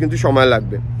 বছর কিন্তু সময়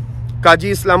লাগবে। কাজী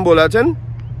ইসলাম বলেছেন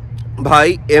ভাই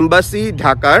এম্বাসি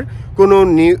ঢাকার কোনো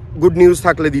গুড নিউজ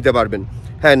থাকলে দিতে পারবেন?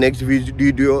 হ্যাঁ, নেক্সট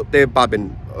ভিডিওতে পাবেন,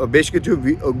 বেশ কিছু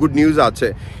গুড নিউজ আছে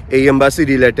এই এম্বাসি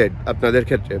রিলেটেড, আপনাদের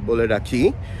ক্ষেত্রে বলে রাখি।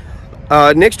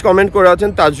 নেক্সট কমেন্ট করে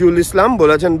আছেন তাজুল ইসলাম,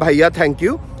 বলেছেন ভাইয়া থ্যাংক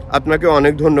ইউ, আপনাকে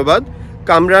অনেক ধন্যবাদ।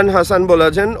 কামরান হাসান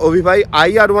বলেছেন অভি ভাই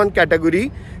IR1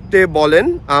 ক্যাটাগরিতে বলেন,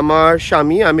 আমার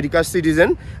স্বামী আমেরিকার সিটিজেন,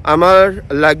 আমার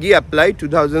লাগি অ্যাপ্লাই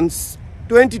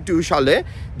 2022 সালে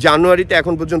জানুয়ারিতে,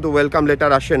 এখন পর্যন্ত ওয়েলকাম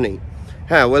লেটার আসে নেই।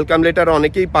 হ্যাঁ, ওয়েলকাম লেটার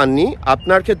অনেকেই পাননি।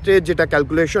 আপনার ক্ষেত্রে যেটা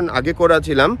ক্যালকুলেশন আগে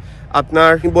করেছিলাম,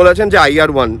 আপনার বলেছেন যে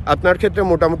IR1, আপনার ক্ষেত্রে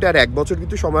মোটামুটি আর 1 বছর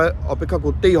কিন্তু সময় অপেক্ষা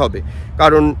করতেই হবে,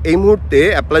 কারণ এই মুহূর্তে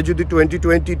অ্যাপ্লাই যদি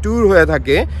 2022 হয়ে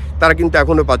থাকে তারা কিন্তু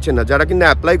এখনও পাচ্ছে না। যারা কিন্তু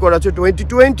অ্যাপ্লাই করেছে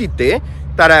 2020-তে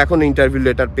তারা এখন ইন্টারভিউ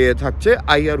লেটার পেয়ে থাকছে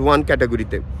IR1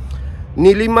 ক্যাটাগরিতে।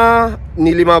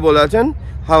 নীলিমা বলেছেন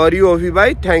হাউ আর ইউ অভি ভাই,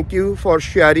 thank you for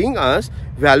sharing us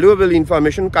valuable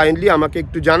information, kindly আমাকে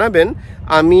একটু জানাবেন,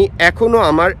 আমি এখনও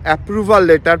আমার অ্যাপ্রুভাল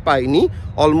লেটার পাইনি,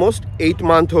 অলমোস্ট 8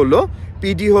 মান্থ হলো।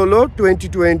 পিডি হলো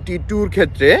 2022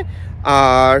 ক্ষেত্রে,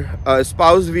 আর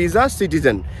স্পাউস ভিসা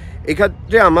সিটিজেন।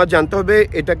 এক্ষেত্রে আমার জানতে হবে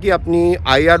এটা কি আপনি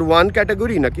IR1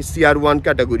 ক্যাটাগরি নাকি CR1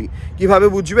 ক্যাটাগরি, কিভাবে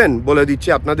বুঝবেন বলে দিচ্ছি।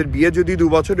 আপনাদের বিয়ে যদি 2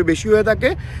 বছরের বেশি হয়ে থাকে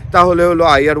তাহলে হলো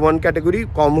IR1 ক্যাটাগরি,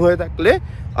 কম হয়ে থাকলে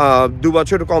 2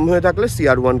 বছর কম হয়ে থাকলে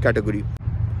CR1 ক্যাটাগরি।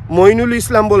 মইনুল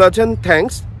ইসলাম বলেছেন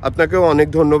থ্যাঙ্কস, আপনাকেও অনেক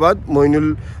ধন্যবাদ মইনুল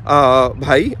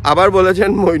ভাই। আবার বলেছেন,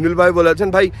 মইনুল ভাই বলেছেন,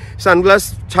 ভাই সানগ্লাস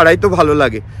ছাড়াই তো ভালো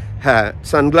লাগে। হ্যাঁ,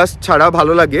 সানগ্লাস ছাড়া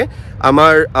ভালো লাগে।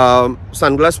 আমার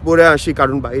সানগ্লাস পরে আসি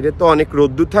কারণ বাইরে তো অনেক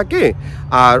রোদ্দুর থাকে,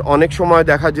 আর অনেক সময়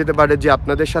দেখা যেতে পারে যে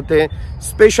আপনাদের সাথে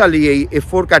স্পেশালি এই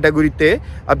F4 ক্যাটাগরিতে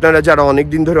আপনারা যারা অনেক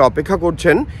দিন ধরে অপেক্ষা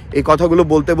করছেন, এই কথাগুলো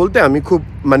বলতে বলতে আমি খুব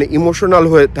মানে ইমোশনাল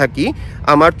হয়ে থাকি।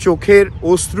 আমার চোখের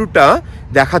অশ্রুটা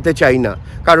দেখাতে চাই না,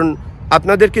 কারণ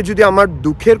আপনাদেরকে যদি আমার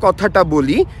দুঃখের কথাটা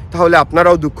বলি তাহলে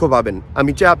আপনারাও দুঃখ পাবেন।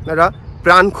 আমি চাই আপনারা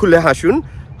প্রাণ খুলে হাসুন,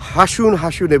 হাসুন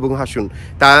হাসুন এবং হাসুন।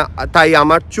 তাই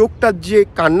আমার চোখটা যে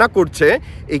কান্না করছে,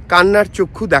 এই কান্নার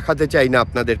চক্ষু দেখাতে চাই না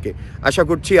আপনাদেরকে। আশা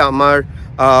করছি আমার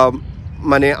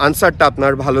মানে আনসারটা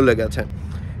আপনার ভালো লেগেছে।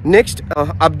 নেক্সট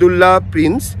আবদুল্লাহ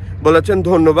প্রিন্স বলেছেন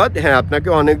ধন্যবাদ। হ্যাঁ, আপনাকে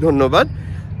অনেক ধন্যবাদ।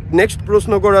 নেক্সট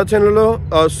প্রশ্ন করেছেন হলো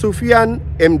সুফিয়ান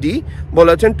এমডি,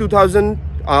 বলেছেন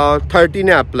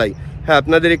 2013-এ অ্যাপ্লাই। হ্যাঁ,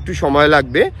 আপনাদের একটু সময়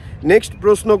লাগবে। নেক্সট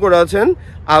প্রশ্ন করেছেন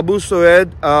আবু সৈয়দ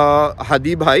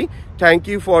হাদি ভাই, thank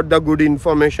you for the good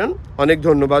information. অনেক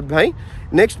ধন্যবাদ ভাই।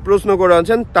 নেক্সট প্রশ্ন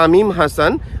করেছেন Tamim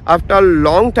Hasan, after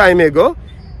long time এগো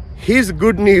his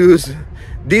good news,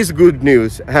 this good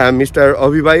news. হ্যাঁ মিস্টার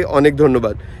অভি ভাই, অনেক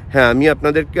ধন্যবাদ। হ্যাঁ, আমি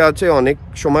আপনাদের কাছে অনেক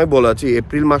সময় বলেছি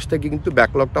এপ্রিল মাস থেকে কিন্তু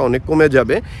ব্যাকলগটা অনেক কমে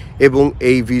যাবে এবং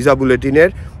এই ভিসা বুলেটিনের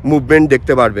মুভমেন্ট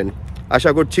দেখতে পারবেন।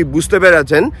 আশা করছি বুঝতে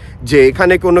পেরেছেন যে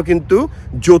এখানে কোনো কিন্তু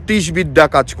জ্যোতিষবিদ্যা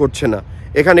কাজ করছে না।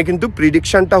 এখানে কিন্তু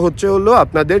প্রিডিকশানটা হচ্ছে হলো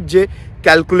আপনাদের যে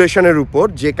ক্যালকুলেশনের উপর,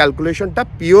 যে ক্যালকুলেশনটা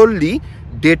পিওরলি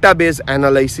ডেটাবেস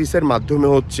অ্যানালাইসিসের মাধ্যমে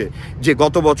হচ্ছে, যে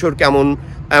গত বছর কেমন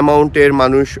অ্যামাউন্টের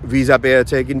মানুষ ভিসা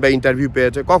পেয়েছে কিংবা ইন্টারভিউ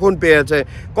পেয়েছে, কখন পেয়েছে,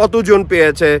 কতজন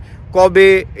পেয়েছে, কবে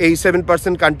এই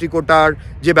 7% কান্ট্রি কোটার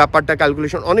যে ব্যাপারটা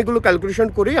ক্যালকুলেশন, অনেকগুলো ক্যালকুলেশন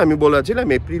করেই আমি বলেছিলাম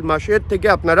এপ্রিল মাসের থেকে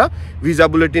আপনারা ভিসা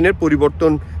বুলেটিনের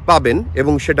পরিবর্তন পাবেন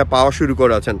এবং সেটা পাওয়া শুরু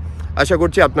করেছেন। আশা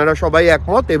করছি আপনারা সবাই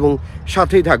একমত এবং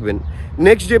সাথেই থাকবেন।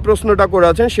 নেক্সট যে প্রশ্নটা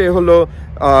করেছেন সে হলো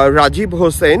রাজীব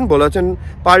হোসেন, বলেছেন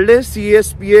পারলে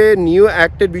সিএসপিএ নিউ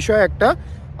অ্যাক্টের বিষয়ে একটা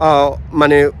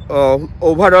মানে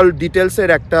ওভারঅল ডিটেলসের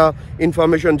একটা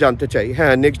ইনফরমেশন জানতে চাই।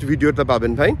 হ্যাঁ, নেক্সট ভিডিওতে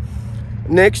পাবেন ভাই।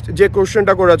 নেক্সট যে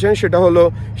কোশ্চেনটা করেছেন সেটা হলো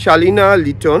শালিনা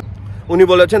লিটন, উনি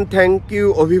বলেছেন থ্যাংক ইউ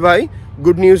অভি ভাই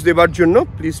গুড নিউজ দেবার জন্য।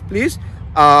 প্লিজ প্লিজ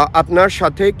আপনার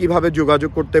সাথে কিভাবে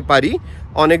যোগাযোগ করতে পারি,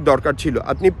 অনেক দরকার ছিল।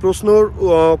 আপনি প্রশ্ন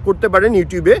করতে পারেন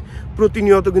ইউটিউবে,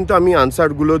 প্রতিনিয়ত কিন্তু আমি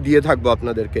আনসারগুলো দিয়ে থাকবো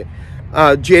আপনাদেরকে।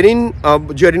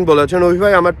 জেরিন বলেছেন অভি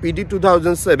ভাই আমার পিডি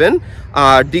 2007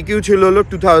 আর ডিকিউ ছিল হলো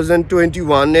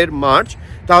 2021-এর মার্চ,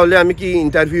 তাহলে আমি কি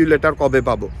ইন্টারভিউ লেটার কবে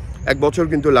পাবো? 1 বছর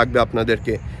কিন্তু লাগবে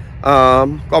আপনাদেরকে।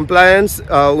 কমপ্লায়েন্স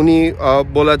উনি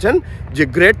বলেছেন যে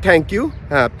গ্রেট, থ্যাংক ইউ।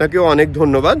 হ্যাঁ, আপনাকেও অনেক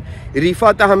ধন্যবাদ।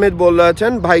 রিফাত আহমেদ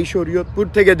বলেছেন ভাই শরীয়তপুর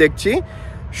থেকে দেখছি।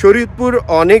 শরীয়তপুর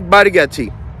অনেকবার গেছি,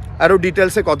 আরও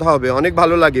ডিটেলসে কথা হবে, অনেক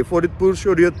ভালো লাগে। ফরিদপুর,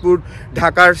 শরীয়তপুর,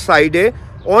 ঢাকার সাইডে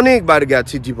অনেকবার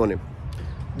গেছি জীবনে।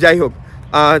 যাই হোক,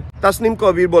 তাসনিম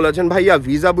কবির বলেছেন ভাইয়া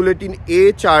ভিসা বুলেটিন এ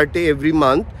চার্টে এভরি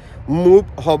মান্থ মুভ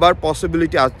হবার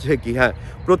পসিবিলিটি আছে কি? হ্যাঁ,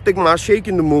 প্রত্যেক মাসেই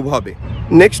কিন্তু মুভ হবে।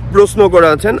 নেক্সট প্রশ্ন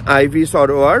করেছেন আইভি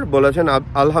সরোয়ার, বলেছেন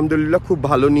আলহামদুলিল্লাহ খুব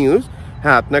ভালো নিউজ।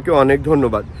 হ্যাঁ, আপনাকে অনেক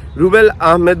ধন্যবাদ। রুবেল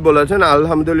আহমেদ বলেছেন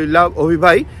আলহামদুলিল্লাহ অভি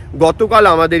ভাই গতকাল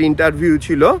আমাদের ইন্টারভিউ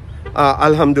ছিল,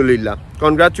 আলহামদুলিল্লাহ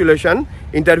কনগ্রাচুলেশন।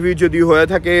 ইন্টারভিউ যদি হয়ে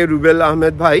থাকে রুবেল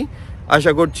আহমেদ ভাই,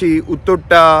 আশা করছি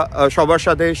উত্তরটা সবার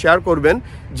সাথে শেয়ার করবেন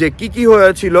যে কি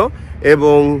হয়েছিল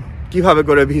এবং কিভাবে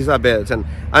করে ভিসা পেয়েছেন।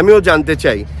 আমিও জানতে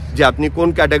চাই যে আপনি কোন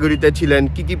ক্যাটাগরিতে ছিলেন,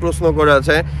 কি প্রশ্ন করা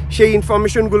আছে, সেই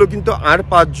ইনফরমেশনগুলো কিন্তু আর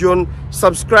 5 জন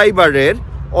সাবস্ক্রাইবারের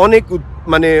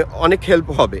অনেক হেল্প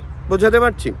হবে, বোঝাতে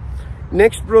পারছি।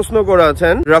 নেক্সট প্রশ্ন করা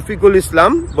আছেন রফিকুল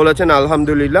ইসলাম, বলেছেন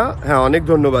আলহামদুলিল্লাহ। হ্যাঁ, অনেক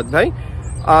ধন্যবাদ ভাই।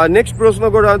 নেক্সট প্রশ্ন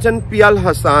করা আছেন পিয়াল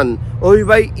হাসান, ওই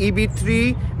ভাই EB3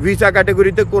 ভিসা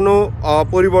ক্যাটাগরিতে কোনো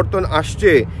পরিবর্তন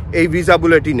আসছে এই ভিসা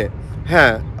বুলেটিনে?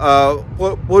 হ্যাঁ,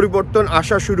 পরিবর্তন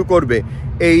আসা শুরু করবে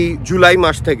এই জুলাই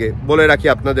মাস থেকে, বলে রাখি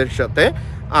আপনাদের সাথে।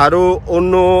 আরও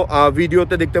অন্য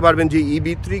ভিডিওতে দেখতে পারবেন যে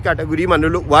EB3 ক্যাটাগরি মানে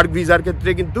হলো ওয়ার্ক ভিসার ক্ষেত্রে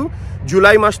কিন্তু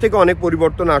জুলাই মাস থেকে অনেক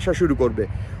পরিবর্তন আসা শুরু করবে।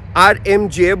 আর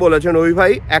MJ বলেছেন ওই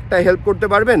ভাই একটা হেল্প করতে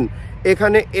পারবেন,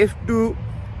 এখানে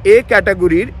F2A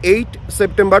ক্যাটাগরির 8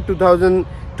 সেপ্টেম্বর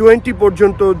 2020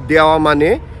 পর্যন্ত দেওয়া মানে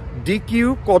ডিকিউ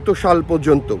কত সাল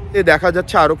পর্যন্ত? দেখা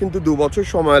যাচ্ছে আরও কিন্তু 2 বছর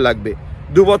সময় লাগবে।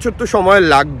 2 বছর তো সময়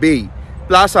লাগবেই,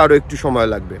 প্লাস আরও একটু সময়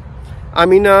লাগবে।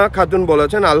 আমিনা খাতুন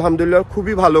বলেছেন আলহামদুলিল্লাহ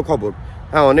খুবই ভালো খবর।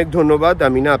 হ্যাঁ, অনেক ধন্যবাদ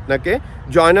আমিনা আপনাকে।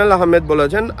 জয়নাল আহমেদ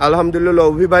বলেছেন আলহামদুলিল্লাহ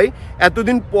অভি ভাই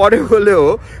এতদিন পরে হলেও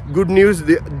গুড নিউজ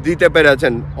দিতে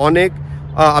পেরেছেন, অনেক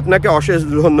আপনাকে অশেষ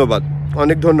ধন্যবাদ।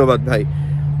 অনেক ধন্যবাদ ভাই।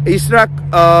 ইসরাক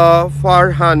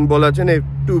ফারহান বলেছেন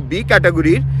F2B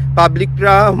ক্যাটাগরির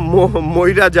পাবলিকরা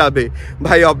মইরা যাবে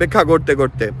ভাই অপেক্ষা করতে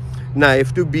করতে। না,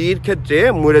 F2B এর ক্ষেত্রে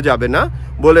মরে যাবে না।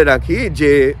 বলে রাখি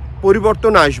যে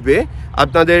পরিবর্তন আসবে,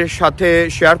 আপনাদের সাথে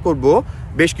শেয়ার করব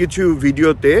বেশ কিছু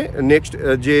ভিডিওতে। নেক্সট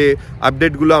যে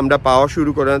আপডেটগুলো আমরা পাওয়া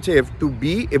শুরু করে আছে F2B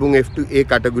এবং F2A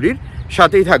ক্যাটাগরির,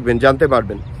 সাথেই থাকবেন, জানতে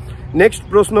পারবেন। নেক্সট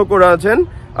প্রশ্ন করে আছেন,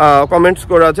 কমেন্টস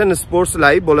করে আছেন স্পোর্টস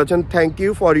লাইভ, বলেছেন thank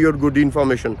you for your good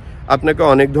information, আপনাকে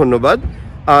অনেক ধন্যবাদ।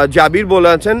 জাবির বলে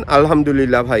আছেন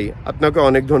আলহামদুলিল্লাহ ভাই, আপনাকে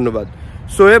অনেক ধন্যবাদ।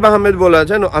 সোয়েব আহমেদ বলে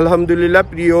আছেন আলহামদুলিল্লাহ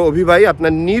প্রিয় অভিভাই,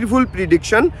 আপনার নির্ভুল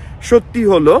প্রিডিকশন সত্যি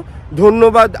হলো,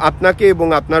 ধন্যবাদ আপনাকে এবং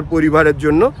আপনার পরিবারের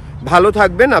জন্য। ভালো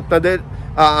থাকবেন,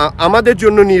 আমাদের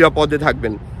জন্য নিরাপদে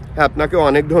থাকবেন। হ্যাঁ, আপনাকে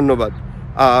অনেক ধন্যবাদ।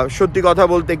 সত্যি কথা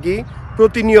বলতে কি,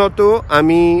 প্রতিনিয়ত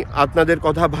আমি আপনাদের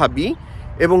কথা ভাবি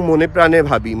এবং মনে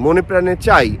প্রাণে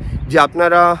চাই যে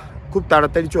আপনারা খুব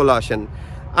তাড়াতাড়ি চলে আসেন।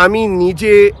 আমি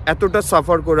নিজে এতটা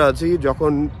সাফার করে আছি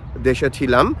যখন দেশে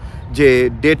ছিলাম, যে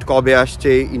ডেট কবে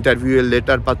আসছে, ইন্টারভিউয়ের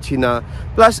লেটার পাচ্ছি না,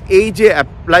 প্লাস এই যে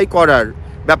অ্যাপ্লাই করার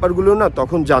ব্যাপারগুলো না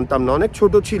তখন জানতাম না, অনেক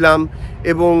ছোট ছিলাম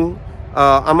এবং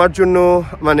আমার জন্য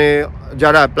মানে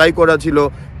যারা অ্যাপ্লাই করা ছিল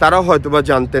তারাও হয়তো বা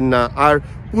জানতেন না। আর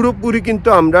পুরোপুরি কিন্তু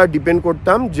আমরা ডিপেন্ড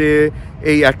করতাম যে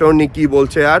এই অ্যাটর্নি কী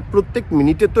বলছে, আর প্রত্যেক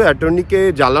মিনিটে তো অ্যাটর্নিকে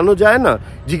জ্বালানো যায় না,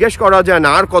 জিজ্ঞেস করা যায় না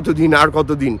আর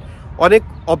কতদিন। অনেক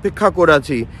অপেক্ষা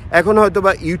করেছি। এখন হয়তো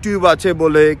বা ইউটিউব আছে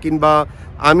বলে, কিংবা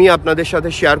আমি আপনাদের সাথে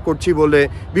শেয়ার করছি বলে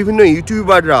বিভিন্ন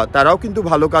ইউটিউবাররা তারাও কিন্তু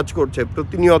ভালো কাজ করছে,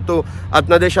 প্রতিনিয়ত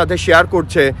আপনাদের সাথে শেয়ার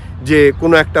করছে যে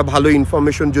কোনো একটা ভালো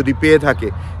ইনফরমেশন যদি পেয়ে থাকে।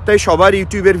 তাই সবার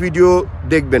ইউটিউবের ভিডিও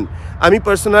দেখবেন। আমি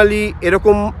পার্সোনালি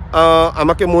এরকম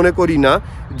আমাকে মনে করি না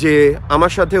যে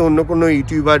আমার সাথে অন্য কোনো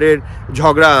ইউটিউবারের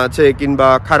ঝগড়া আছে কিংবা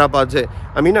খারাপ আছে।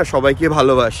 আমি না সবাইকে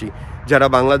ভালোবাসি। যারা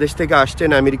বাংলাদেশ থেকে আসছেন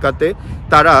আমেরিকাতে,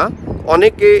 তারা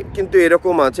অনেকে কিন্তু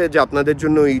এরকম আছে যে আপনাদের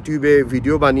জন্য ইউটিউবে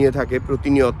ভিডিও বানিয়ে থাকে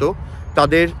প্রতিনিয়ত,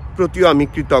 তাদের প্রতিও আমি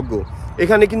কৃতজ্ঞ।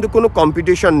 এখানে কিন্তু কোনো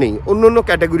কম্পিটিশন নেই। অন্য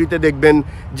ক্যাটাগরিতে দেখবেন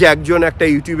যে একজন একটা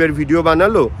ইউটিউবের ভিডিও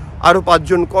বানালো, আরও 5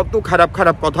 জন কত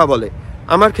খারাপ কথা বলে।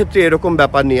 আমার ক্ষেত্রে এরকম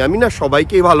ব্যাপার নেই। আমি না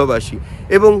সবাইকেই ভালোবাসি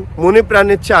এবং মনে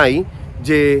প্রাণে চাই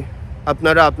যে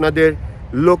আপনারা আপনাদের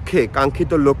লক্ষ্যে,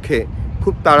 কাঙ্ক্ষিত লক্ষ্যে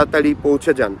খুব তাড়াতাড়ি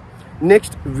পৌঁছে যান।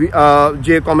 নেক্সট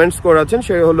যে কমেন্টস করেছেন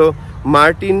সে হলো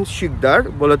মার্টিন শিকদার,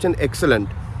 বলেছেন এক্সেলেন্ট।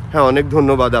 হ্যাঁ, অনেক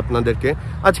ধন্যবাদ আপনাদেরকে।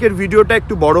 আজকের ভিডিওটা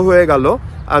একটু বড় হয়ে গেল।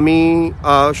 আমি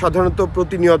সাধারণত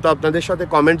প্রতিনিয়ত আপনাদের সাথে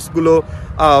কমেন্টসগুলো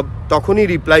তখনই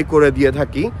রিপ্লাই করে দিয়ে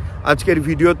থাকি। আজকের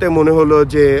ভিডিওতে মনে হলো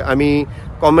যে আমি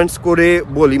কমেন্টস করে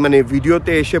বলি, মানে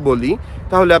ভিডিওতে এসে বলি,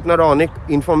 তাহলে আপনারা অনেক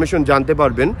ইনফরমেশন জানতে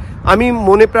পারবেন। আমি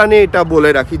মনে প্রাণে এটা বলে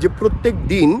রাখি যে প্রত্যেক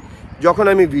দিন যখন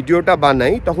আমি ভিডিওটা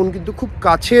বানাই তখন কিন্তু খুব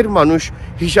কাছের মানুষ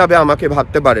হিসাবে আমাকে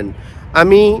ভাবতে পারেন।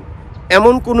 আমি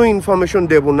এমন কোনো ইনফরমেশন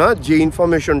দেব না যে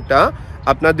ইনফরমেশনটা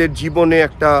আপনাদের জীবনে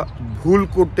একটা ভুল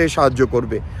করতে সাহায্য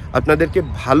করবে, আপনাদেরকে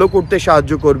ভালো করতে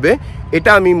সাহায্য করবে।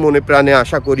 এটা আমি মনে প্রাণে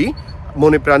আশা করি,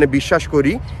 মনে প্রাণে বিশ্বাস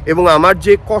করি এবং আমার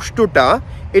যে কষ্টটা,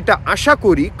 এটা আশা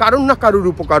করি কারোর না কারোর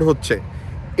উপকার হচ্ছে।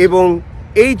 এবং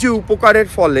এই যে উপকারের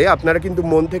ফলে আপনারা কিন্তু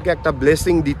মন থেকে একটা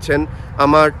ব্লেসিং দিচ্ছেন।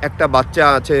 আমার একটা বাচ্চা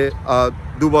আছে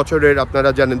 2 বছরের, আপনারা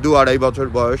জানেন 2-2.5 বছর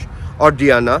বয়স,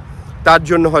 অর্ডিয়ানা, তার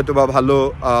জন্য হয়তো বা ভালো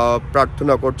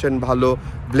প্রার্থনা করছেন, ভালো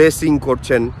ব্লেসিং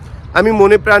করছেন। আমি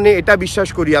মনে প্রাণে এটা বিশ্বাস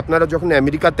করি আপনারা যখন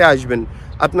আমেরিকাতে আসবেন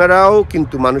আপনারাও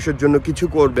কিন্তু মানুষের জন্য কিছু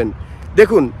করবেন।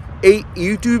 দেখুন, এই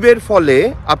ইউটিউবের ফলে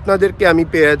আপনাদেরকে আমি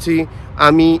পেয়েছি,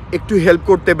 আমি একটু হেল্প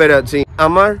করতে পেরেছি।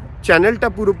 আমার চ্যানেলটা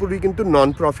পুরোপুরি কিন্তু নন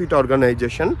প্রফিট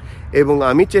অর্গানাইজেশন এবং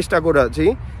আমি চেষ্টা করেছি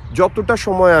যতটা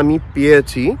সময় আমি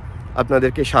পেয়েছি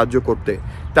আপনাদেরকে সাহায্য করতে।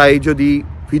 তাই যদি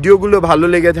ভিডিওগুলো ভালো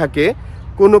লেগে থাকে,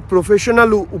 কোনো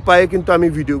প্রফেশনাল উপায়ে কিন্তু আমি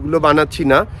ভিডিওগুলো বানাচ্ছি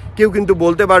না। কেউ কিন্তু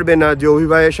বলতে পারবে না যে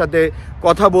অভিভাবকের সাথে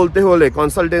কথা বলতে হলে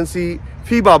কনসালটেন্সি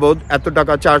ফি বাবদ এত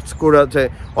টাকা চার্জ করেছে।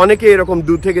 অনেকে এরকম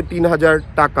 2 থেকে 3 হাজার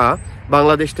টাকা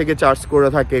বাংলাদেশ থেকে চার্জ করে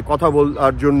থাকে কথা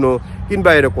বলার জন্য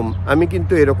কিংবা এরকম। আমি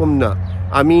কিন্তু এরকম না।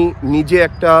 আমি নিজে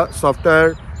একটা সফটওয়্যার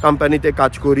কোম্পানিতে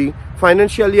কাজ করি,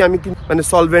 ফাইন্যান্সিয়ালি আমি মানে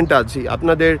সলভেন্ট আছি।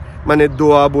 আপনাদের মানে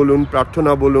দোয়া বলুন,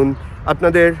 প্রার্থনা বলুন,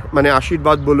 আপনাদের মানে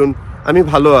আশীর্বাদ বলুন, আমি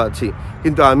ভালো আছি।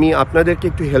 কিন্তু আমি আপনাদেরকে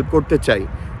একটু হেল্প করতে চাই।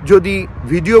 যদি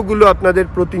ভিডিওগুলো আপনাদের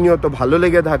প্রতিনিয়ত ভালো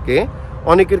লেগে থাকে,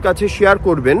 অনেকের কাছে শেয়ার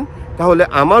করবেন, তাহলে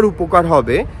আমার উপকার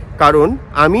হবে, কারণ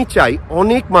আমি চাই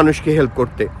অনেক মানুষকে হেল্প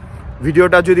করতে।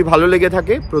 ভিডিওটা যদি ভালো লেগে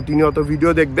থাকে প্রতিনিয়ত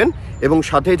ভিডিও দেখবেন এবং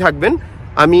সাথেই থাকবেন।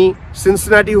 আমি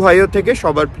সিনসিনাটি ওহাইও থেকে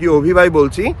সবার প্রিয় অভিভাই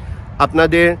বলছি,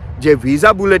 আপনাদের যে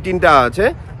ভিসা বুলেটিনটা আছে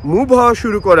মুভ হওয়া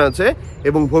শুরু করেছে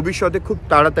এবং ভবিষ্যতে খুব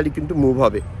তাড়াতাড়ি কিন্তু মুভ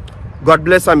হবে। God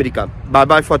bless America. Bye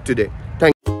bye for today.